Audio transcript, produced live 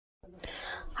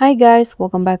Hi guys,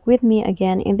 welcome back with me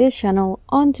again in this channel.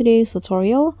 On today's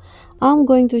tutorial, I'm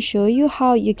going to show you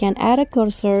how you can add a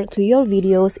cursor to your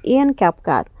videos in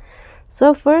CapCut.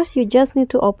 So first, you just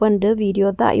need to open the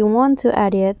video that you want to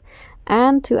edit,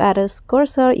 and to add a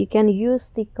cursor, you can use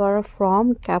sticker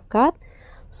from CapCut.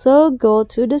 So go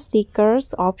to the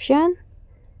stickers option.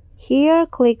 Here,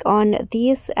 click on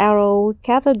this arrow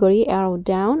category, arrow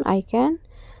down icon.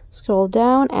 Scroll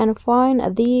down and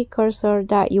find the cursor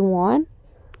that you want.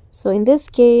 So in this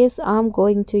case, I'm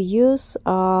going to use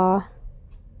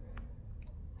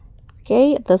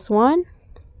this one.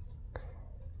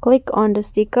 Click on the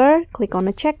sticker, click on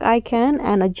the check icon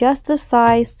and adjust the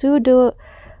size to the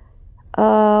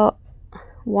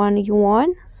one you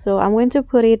want. So I'm going to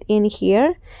put it in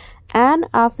here, and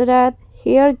after that,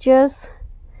 here, just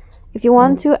if you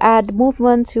want to add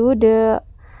movement to the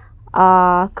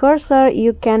cursor,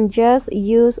 you can just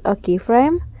use a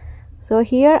keyframe. So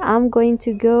here I'm going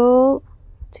to go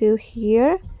to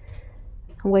here.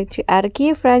 I'm going to add a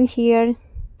keyframe here,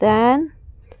 then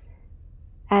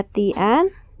at the end.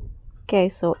 Okay,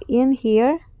 so in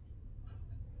here,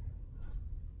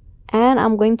 and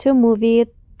I'm going to move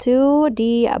it to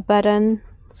the button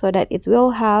so that it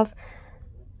will have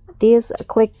this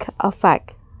click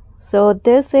effect. So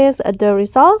this is the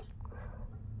result.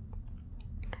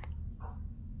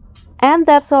 And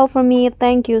that's all from me.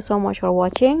 Thank you so much for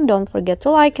watching. Don't forget to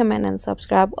like, comment, and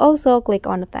subscribe. Also, click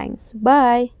on the thanks.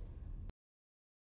 Bye.